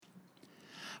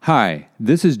Hi,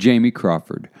 this is Jamie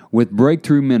Crawford with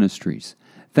Breakthrough Ministries.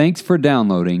 Thanks for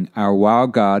downloading our Wow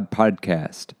God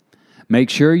podcast. Make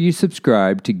sure you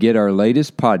subscribe to get our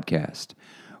latest podcast.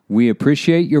 We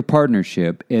appreciate your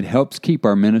partnership. It helps keep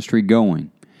our ministry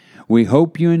going. We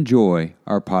hope you enjoy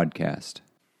our podcast.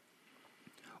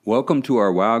 Welcome to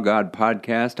our Wow God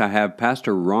podcast. I have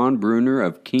Pastor Ron Bruner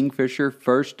of Kingfisher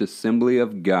First Assembly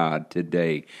of God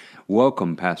today.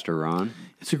 Welcome, Pastor Ron.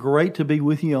 It's great to be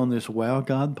with you on this Wow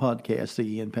God podcast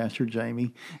again, Pastor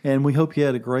Jamie. And we hope you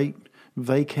had a great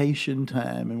vacation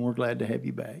time, and we're glad to have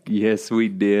you back. Yes, we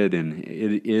did, and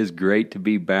it is great to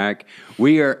be back.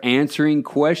 We are answering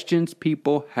questions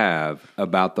people have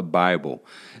about the Bible.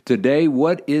 Today,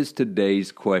 what is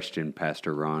today's question,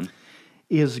 Pastor Ron?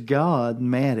 Is God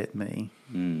mad at me?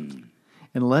 And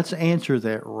let's answer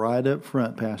that right up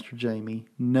front, Pastor Jamie.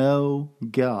 No,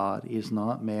 God is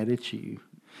not mad at you.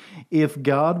 If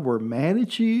God were mad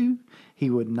at you, He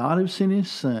would not have sent His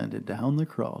Son to die on the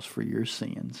cross for your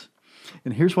sins.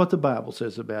 And here's what the Bible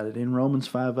says about it. In Romans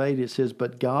 5:8, it says,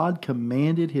 "But God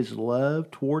commanded His love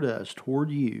toward us,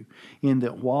 toward you, in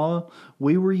that while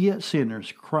we were yet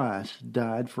sinners, Christ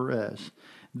died for us."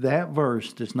 That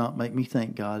verse does not make me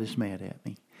think God is mad at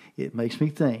me. It makes me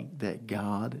think that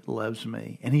God loves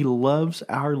me. And He loves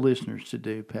our listeners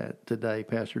today,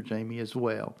 Pastor Jamie, as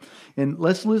well. And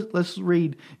let's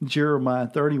read Jeremiah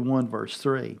 31, verse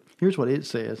 3. Here's what it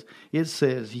says. It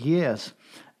says, "Yes,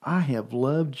 I have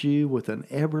loved you with an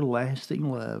everlasting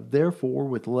love. Therefore,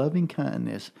 with loving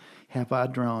kindness have I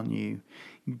drawn you."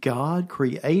 God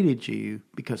created you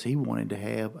because He wanted to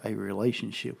have a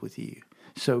relationship with you.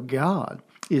 So God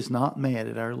is not mad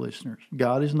at our listeners.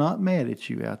 God is not mad at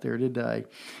you out there today.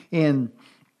 And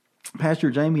Pastor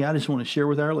Jamie, I just want to share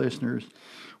with our listeners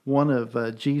one of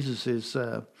Jesus's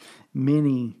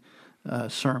mini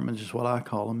sermons, is what I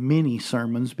call them, mini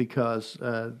sermons, because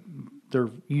they're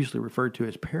usually referred to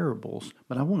as parables.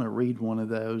 But I want to read one of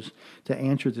those to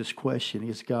answer this question,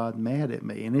 is God mad at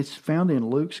me? And it's found in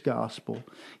Luke's Gospel,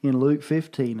 in Luke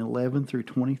 15:11 through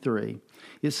 23.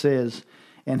 It says,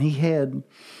 "And he had,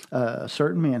 a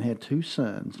certain man had 2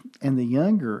 sons, and the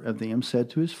younger of them said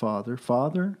to his father,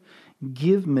 'Father,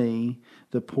 give me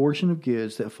the portion of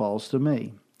goods that falls to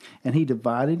me.' And he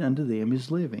divided unto them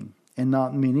his living. And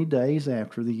not many days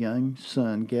after, the young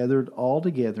son gathered all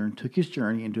together and took his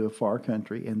journey into a far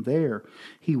country, and there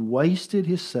he wasted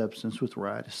his substance with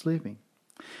riotous living.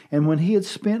 And when he had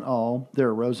spent all,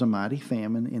 there arose a mighty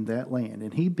famine in that land,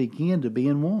 and he began to be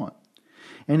in want.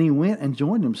 And he went and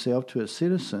joined himself to a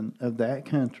citizen of that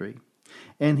country,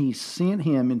 and he sent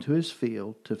him into his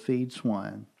field to feed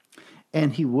swine.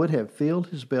 And he would have filled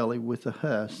his belly with the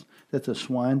husk that the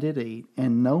swine did eat,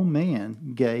 and no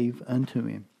man gave unto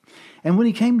him. And when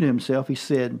he came to himself, he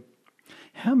said,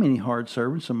 How many hard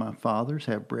servants of my father's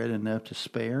have bread enough to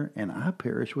spare, and I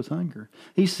perish with hunger?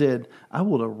 He said, I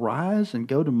will arise and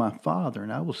go to my father,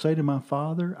 and I will say to my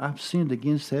father, I've sinned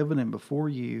against heaven and before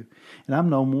you, and I'm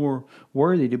no more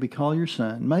worthy to be called your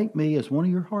son. Make me as one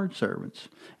of your hard servants.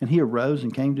 And he arose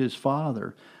and came to his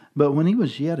father. But when he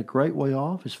was yet a great way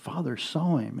off, his father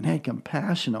saw him and had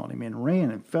compassion on him, and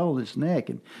ran and fell at his neck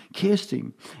and kissed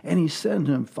him. And he said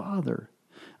unto him, Father,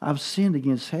 I've sinned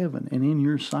against heaven and in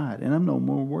your sight, and I'm no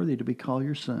more worthy to be called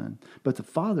your son. But the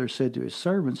father said to his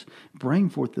servants, Bring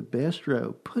forth the best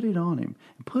robe, put it on him,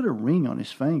 and put a ring on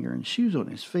his finger and shoes on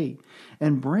his feet,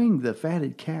 and bring the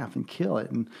fatted calf and kill it,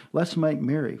 and let's make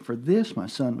merry. For this my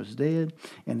son was dead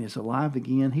and is alive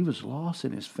again. He was lost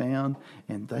and is found,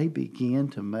 and they began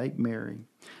to make merry.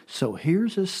 So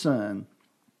here's a son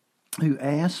who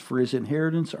asked for his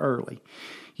inheritance early.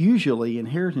 Usually,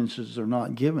 inheritances are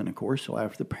not given, of course, till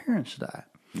after the parents die.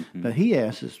 Mm-hmm. But he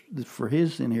asks for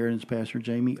his inheritance, Pastor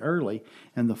Jamie, early,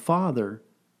 and the father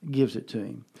gives it to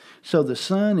him. So the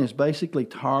son is basically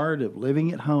tired of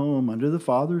living at home under the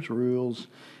father's rules.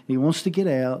 He wants to get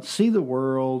out, see the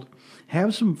world,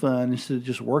 have some fun, instead of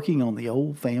just working on the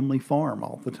old family farm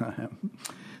all the time.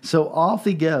 So off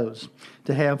he goes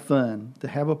to have fun, to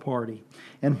have a party.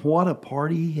 And what a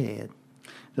party he had.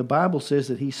 The Bible says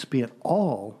that he spent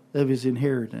all of his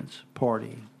inheritance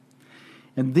partying.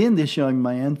 And then this young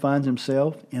man finds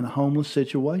himself in a homeless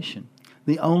situation.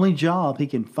 The only job he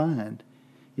can find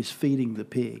is feeding the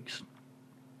pigs.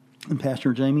 And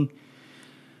Pastor Jamie,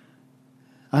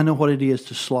 I know what it is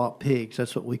to slop pigs.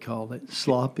 That's what we call it,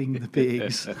 slopping the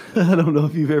pigs. I don't know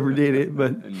if you've ever did it,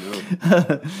 but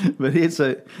but it's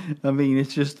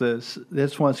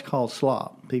that's why it's called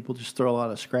slop. People just throw a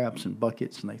lot of scraps in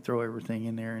buckets and they throw everything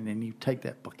in there, and then you take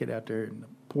that bucket out there and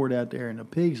pour it out there, and the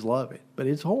pigs love it. But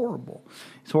it's horrible.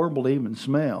 It's horrible to even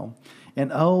smell.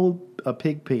 And a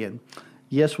pig pen.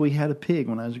 Yes, we had a pig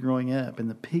when I was growing up, and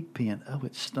the pig pen, oh,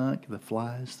 it stunk, the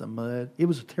flies, the mud. It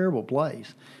was a terrible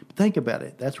place. But think about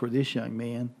it. That's where this young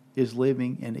man is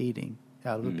living and eating,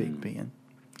 out of a pig pen.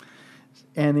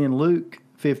 And in Luke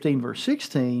 15, verse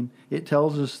 16, it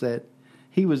tells us that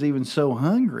he was even so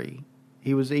hungry,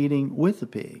 he was eating with the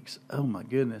pigs. Oh, my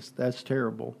goodness, that's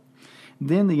terrible.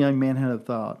 Then the young man had a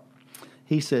thought.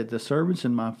 He said, the servants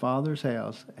in my father's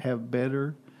house have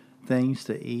better things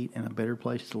to eat and a better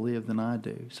place to live than I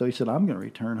do. So he said, I'm going to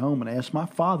return home and ask my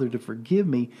father to forgive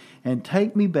me and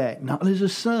take me back, not as a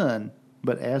son,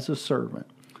 but as a servant.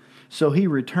 So he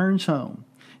returns home.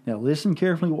 Now listen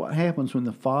carefully what happens when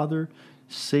the father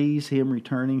sees him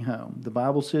returning home. The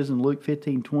Bible says in Luke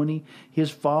 15:20, his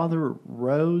father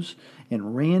rose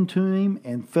and ran to him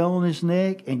and fell on his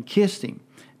neck and kissed him.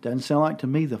 Doesn't sound like to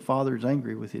me the father's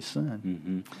angry with his son.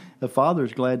 Mm-hmm. The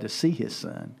father's glad to see his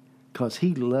son because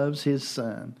he loves his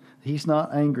son. He's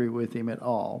not angry with him at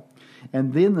all.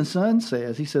 And then the son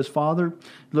says, he says, Father,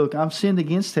 look, I've sinned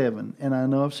against heaven, and I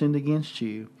know I've sinned against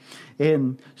you.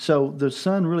 And so the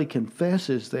son really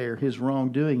confesses there his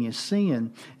wrongdoing, his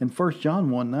sin. And 1 John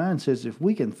 1:9 says, if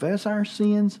we confess our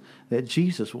sins, that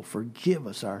Jesus will forgive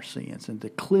us our sins and to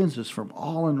cleanse us from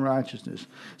all unrighteousness.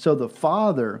 So the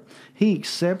father, he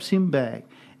accepts him back.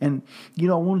 And,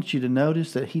 I want you to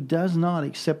notice that he does not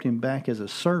accept him back as a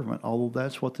servant, although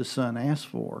that's what the son asked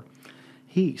for.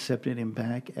 He accepted him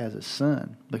back as a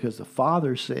son because the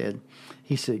father said,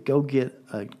 go get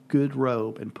a good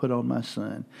robe and put on my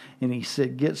son. And he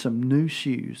said, get some new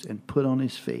shoes and put on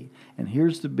his feet. And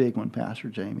here's the big one, Pastor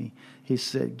Jamie. He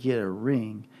said, get a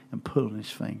ring and put on his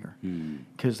finger.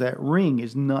 Because that ring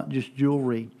is not just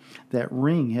jewelry. That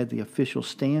ring had the official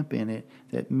stamp in it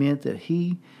that meant that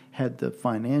he had the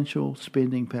financial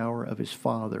spending power of his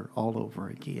father all over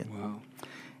again. Wow.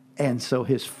 And so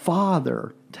his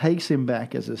father takes him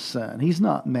back as a son. He's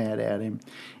not mad at him.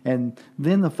 And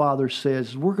then the father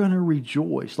says, we're going to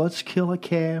rejoice. Let's kill a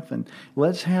calf and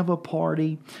let's have a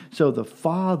party. So the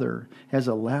father has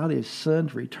allowed his son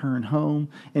to return home,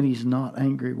 and he's not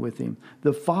angry with him.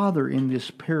 The father in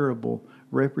this parable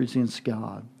represents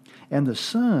God. And the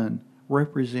son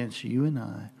represents you and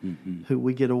I, who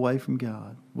we get away from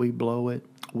God. We blow it.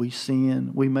 We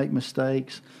sin. We make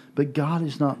mistakes. But God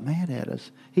is not mad at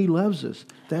us. He loves us.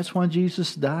 That's why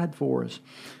Jesus died for us.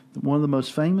 One of the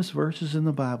most famous verses in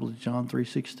the Bible is John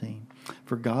 3:16.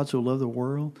 For God so loved the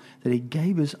world that he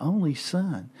gave his only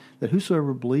Son, that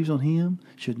whosoever believes on him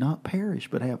should not perish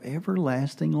but have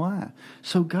everlasting life.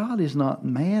 So God is not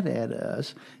mad at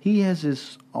us. He has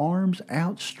his arms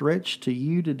outstretched to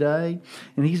you today,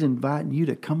 and he's inviting you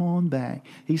to come on back.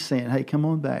 He's saying, hey, come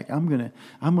on back. I'm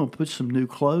gonna put some new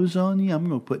clothes on you. I'm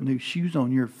gonna put new shoes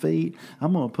on your feet.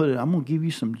 I'm gonna give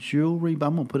you some jewelry, but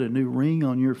I'm gonna put a new ring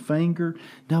on your finger.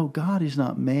 No, God is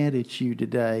not mad at you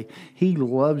today. He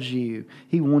loves you.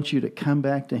 He wants you to come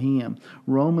back to him.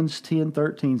 Romans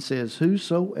 10:13 says,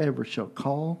 whosoever shall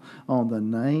call on the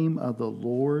name of the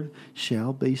Lord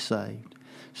shall be saved.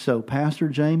 So, Pastor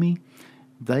Jamie,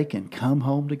 they can come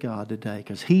home to God today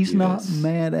because he's not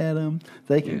mad at them.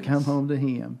 They can come home to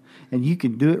him. And you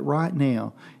can do it right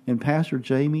now. And Pastor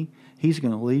Jamie, he's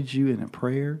going to lead you in a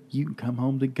prayer. You can come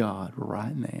home to God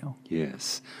right now.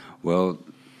 Yes. Well,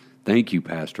 thank you,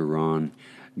 Pastor Ron.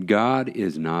 God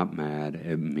is not mad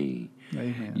at me.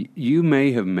 Amen. You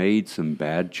may have made some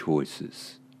bad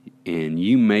choices, and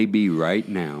you may be right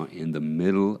now in the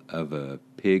middle of a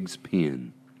pig's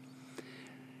pen.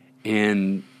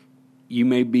 And you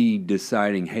may be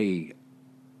deciding, hey,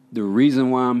 the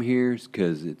reason why I'm here is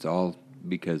because it's all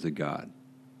because of God.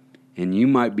 And you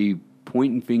might be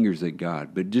pointing fingers at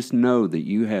God, but just know that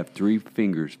you have 3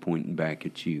 fingers pointing back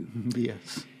at you.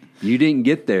 Yes. You didn't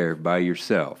get there by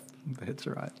yourself. That's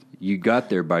right. You got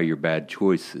there by your bad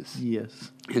choices.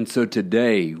 Yes. And so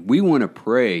today, we want to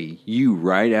pray you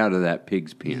right out of that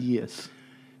pig's pen. Yes.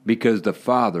 Because the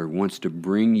Father wants to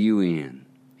bring you in.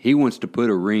 He wants to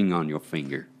put a ring on your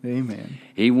finger. Amen.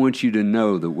 He wants you to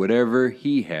know that whatever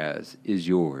he has is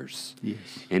yours. Yes.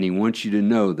 And he wants you to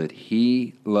know that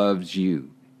he loves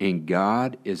you. And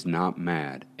God is not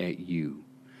mad at you.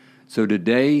 So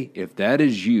today, if that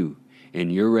is you,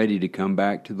 and you're ready to come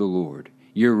back to the Lord,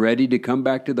 you're ready to come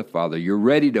back to the Father, you're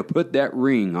ready to put that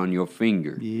ring on your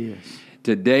finger. Yes.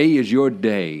 Today is your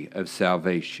day of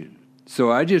salvation.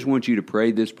 So I just want you to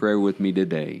pray this prayer with me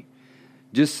today.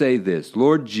 Just say this,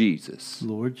 Lord Jesus,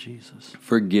 Lord Jesus,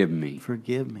 forgive me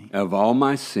forgive me of all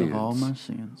my sins. of all my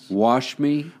sins. Wash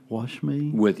me Wash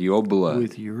me with your blood.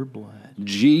 with your blood.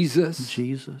 Jesus,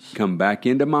 Jesus, come back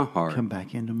into my heart. come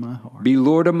back into my heart. Be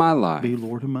Lord of my life. Be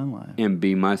Lord of my life And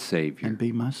be my Savior. and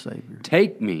be my Savior.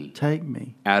 Take me Take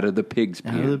me out of the pig's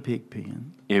out of the pen pig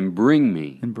pen and bring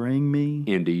me and bring me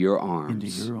into your into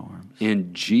arms. your arms.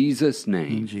 In Jesus' In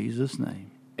name, Jesus'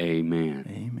 name, amen.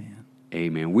 amen.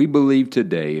 Amen. We believe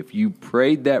today, if you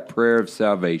prayed that prayer of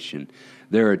salvation,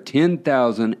 there are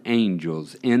 10,000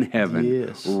 angels in heaven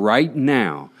Yes. right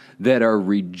now that are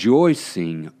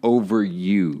rejoicing over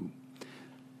you.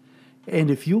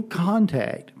 And if you'll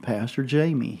contact Pastor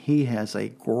Jamie, he has a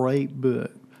great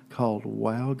book called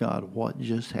Wow God, What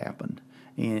Just Happened.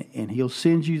 And he'll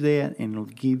send you that, and it'll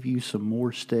give you some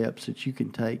more steps that you can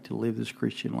take to live this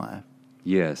Christian life.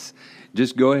 Yes.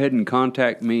 Just go ahead and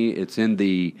contact me. It's in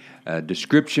the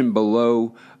description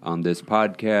below on this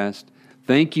podcast.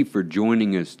 Thank you for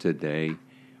joining us today.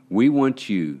 We want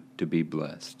you to be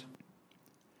blessed.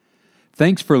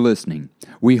 Thanks for listening.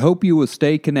 We hope you will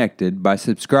stay connected by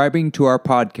subscribing to our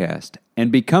podcast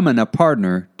and becoming a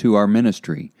partner to our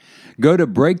ministry. Go to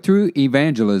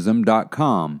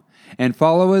breakthroughevangelism.com and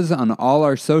follow us on all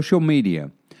our social media.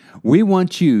 We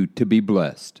want you to be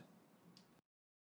blessed.